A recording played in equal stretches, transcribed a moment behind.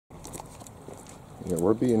Yeah,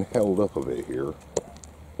 we're being held up a bit here.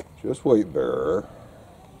 Just wait there.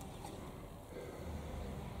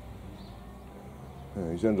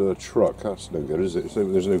 Yeah, he's under the truck. That's no good, is it? So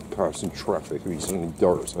there's no passing traffic. He's on the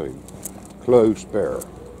dark side. Close bear.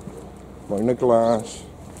 Mind the glass.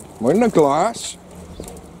 Mind the glass.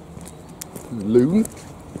 Loon.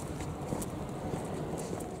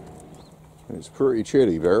 It's pretty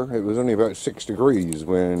chilly there. It was only about 6 degrees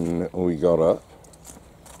when we got up.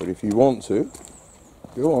 But if you want to,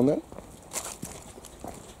 go on then.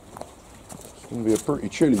 It's going to be a pretty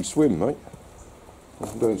chilly swim, mate. I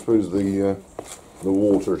don't suppose the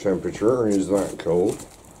water temperature is that cold.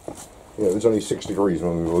 Yeah, it was only 6 degrees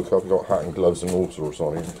when we woke up. We got hat and gloves and all sorts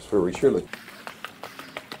on here. It's very chilly.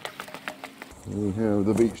 We have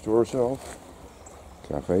the beach to ourselves.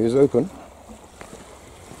 Cafe is open.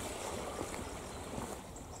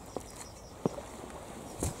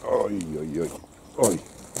 Oi, oi, oi, oi.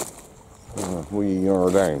 We are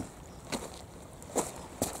down.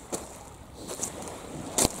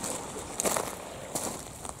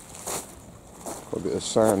 A bit of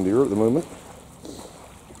sand here at the moment.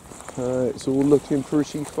 It's all looking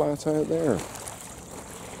pretty flat out there.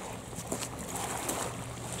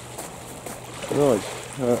 Right,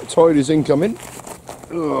 tide is incoming.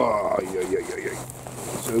 Oh, yeah.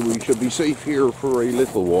 So we should be safe here for a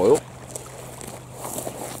little while.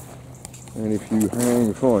 And if you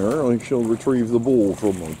hang fire, I shall retrieve the ball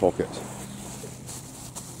from my pocket.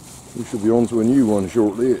 We should be on to a new one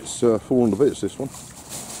shortly. It's fallen to bits, this one.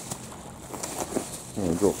 Oh,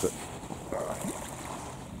 I dropped it.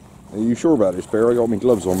 Are you sure about this, Bear? I got my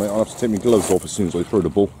gloves on, mate. I'll have to take my gloves off as soon as I throw the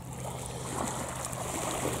ball.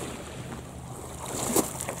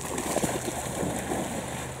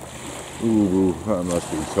 Ooh, that must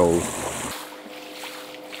be cold.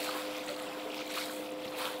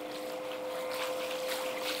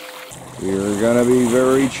 You're going to be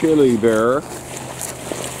very chilly, Bear.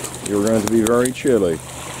 You're going to be very chilly.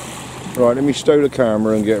 Right, let me stow the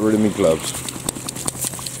camera and get rid of my gloves.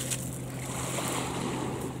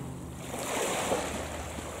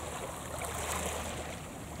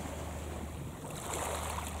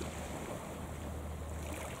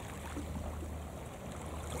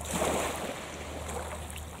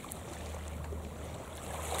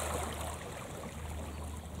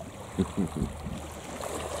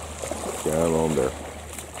 Come on there.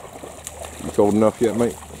 You cold enough yet,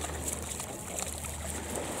 mate?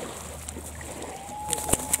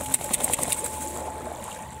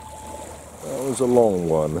 That was a long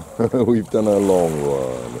one. We've done a long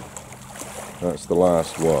one. That's the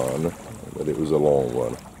last one, but it was a long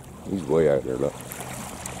one. He's way out there, look.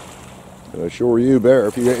 I assure you, Bear,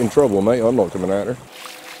 if you get in trouble, mate, I'm not coming out there.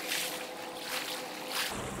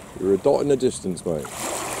 You're a dot in the distance, mate.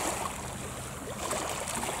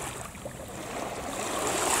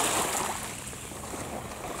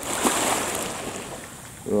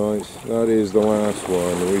 Right, that is the last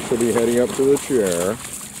one. We should be heading up to the chair.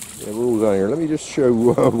 Yeah, we're all down here. Let me just show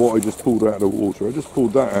what I just pulled out of the water. I just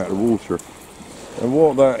pulled that out of the water. And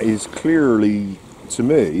what that is clearly, to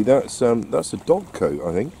me, that's a dog coat,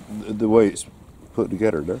 I think. The way it's put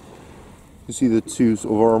together there. You see the two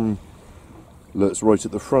sort of armlets right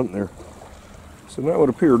at the front there. So that would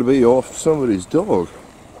appear to be off somebody's dog.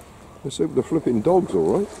 Let's hope the flipping dog's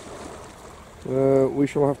alright. We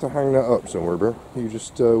shall have to hang that up somewhere, Bear. You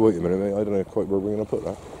just wait a minute, mate. I don't know quite where we're going to put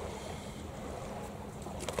that.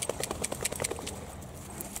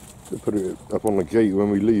 So put it up on the gate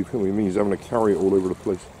when we leave. It means having to carry it all over the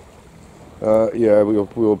place. Yeah,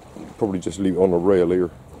 we'll probably just leave it on the rail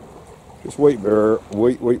here. Just wait, Bear.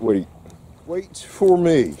 Wait. Wait for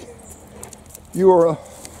me. You are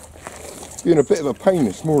being a bit of a pain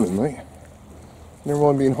this morning, mate. Never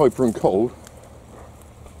mind being hyper and cold.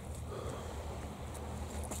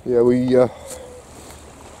 Yeah, we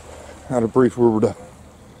had a brief word with the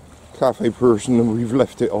cafe person and we've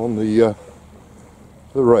left it on the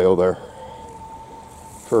rail there.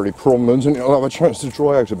 Fairly prominent, and it'll have a chance to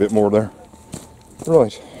dry out a bit more there.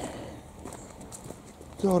 Right.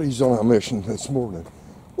 God, he's on a mission this morning.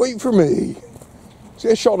 Wait for me. See,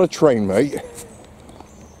 I shot a train, mate.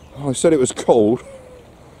 I said it was cold.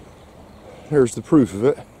 There's the proof of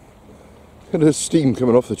it. There's steam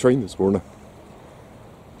coming off the train this morning.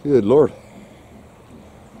 Good Lord.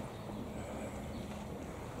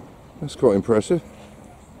 That's quite impressive.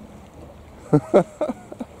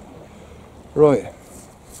 Right.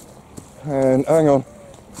 And hang on.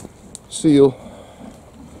 Seal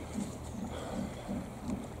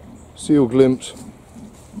glimpse.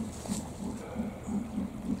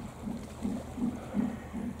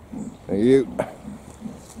 Thank you.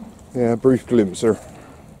 Yeah, brief glimpse there.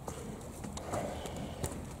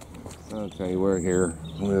 Okay, we're here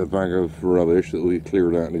with a bag of rubbish that we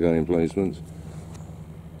cleared out of the game placements.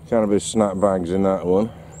 Cannabis snap bags in that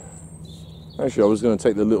one. Actually, I was going to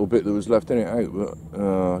take the little bit that was left in it out, but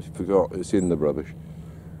I forgot it's in the rubbish.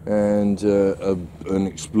 And an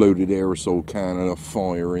exploded aerosol can and a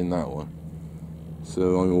fire in that one.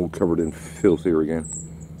 So I'm all covered in filth here again.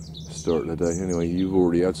 Start of the day. Anyway, you've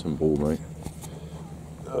already had some ball, mate.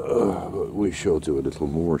 But we shall do a little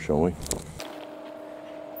more, shall we?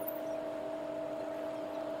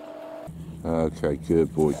 Okay,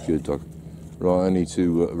 good boy, good dog. Right, I need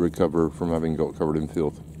to recover from having got covered in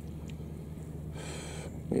filth.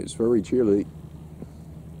 It's very chilly.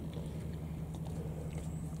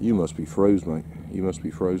 You must be froze, mate. You must be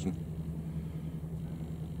frozen.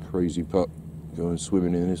 Crazy pup going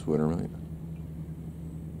swimming in this winter, mate.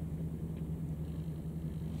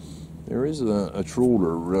 There is a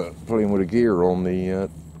trawler playing with a gear on the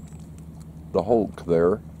Hulk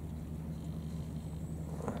there.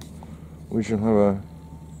 We should have a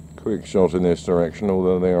quick shot in this direction,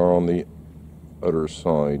 although they are on the other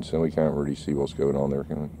side, so we can't really see what's going on there,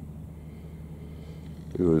 can we?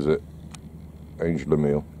 Who is it? Angel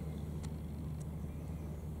Emile.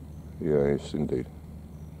 Yes, indeed.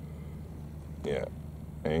 Yeah,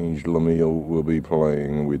 Angel Emile will be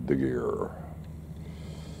playing with the gear.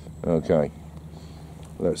 Okay,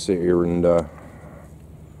 let's sit here and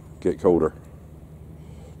get colder.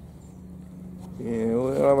 Yeah,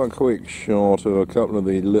 we'll have a quick shot of a couple of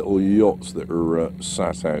the little yachts that are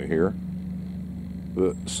sat out here.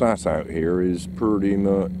 But sat out here is pretty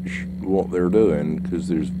much what they're doing, because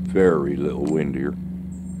there's very little wind here.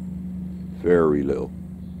 Very little.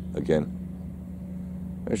 Again.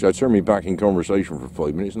 Actually, I turned me back in conversation for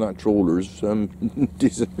 5 minutes and that trawler's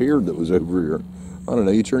disappeared that was over here. I don't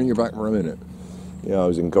know, you turning your back for a minute. Yeah, I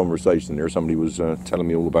was in conversation there. Somebody was telling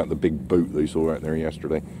me all about the big boat they saw out there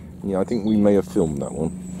yesterday. Yeah, I think we may have filmed that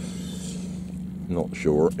one. Not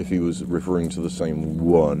sure if he was referring to the same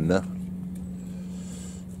one.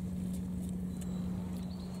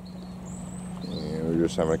 Yeah, we're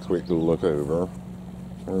just having a quick little look over.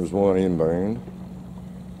 There's one inbound.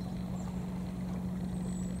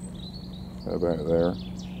 How about there?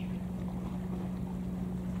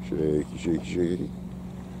 Shaky, shaky, shaky.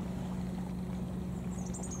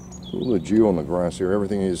 All the dew on the grass here,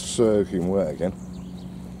 everything is soaking wet again.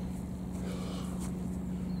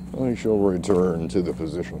 I shall return to the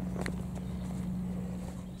position.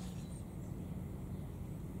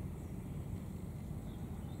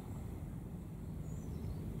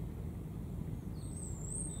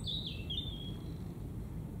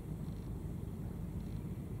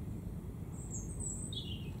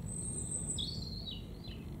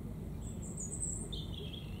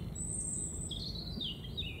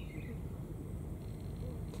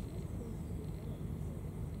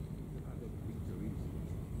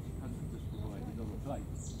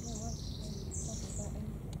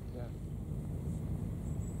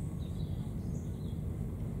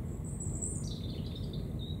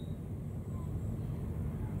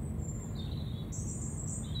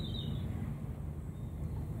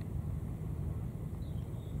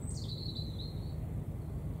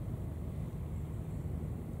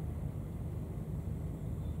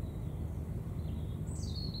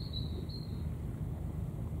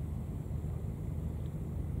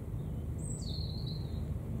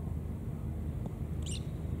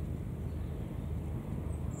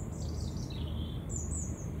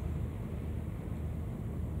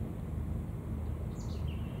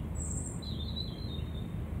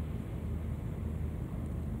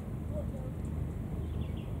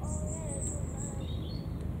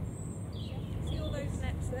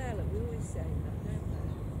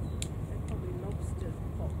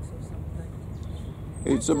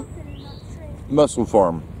 It's a mussel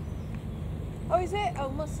farm. Oh, is it? Oh,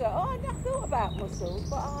 mussel. Oh, I thought about mussels,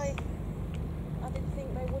 but I didn't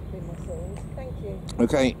think they would be mussels. Thank you.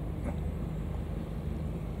 Okay.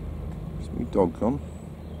 Is my dog gone?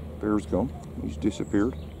 Bear's gone. He's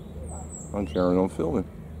disappeared. I'm carrying on filming.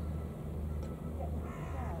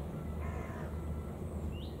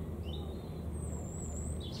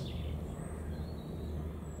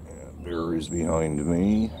 Yeah, bear is behind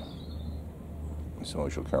me. So I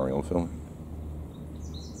shall carry on filming.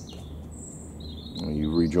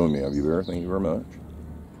 You rejoined me, have you, Bear? Thank you very much.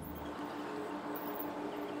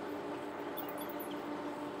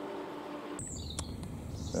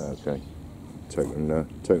 Okay.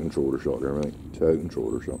 Toting trawler shot there, mate. Toting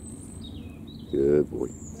trawler shot. Good boy.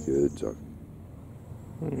 Good dog.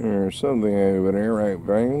 There's something over there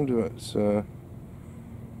outbound, but it's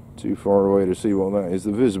too far away to see what that is.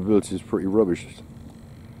 The visibility is pretty rubbish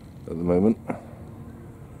at the moment.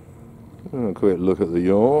 A quick look at the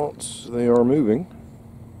yachts. They are moving.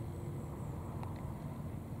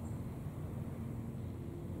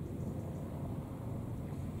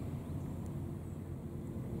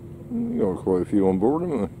 You got quite a few on board,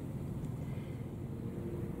 haven't we?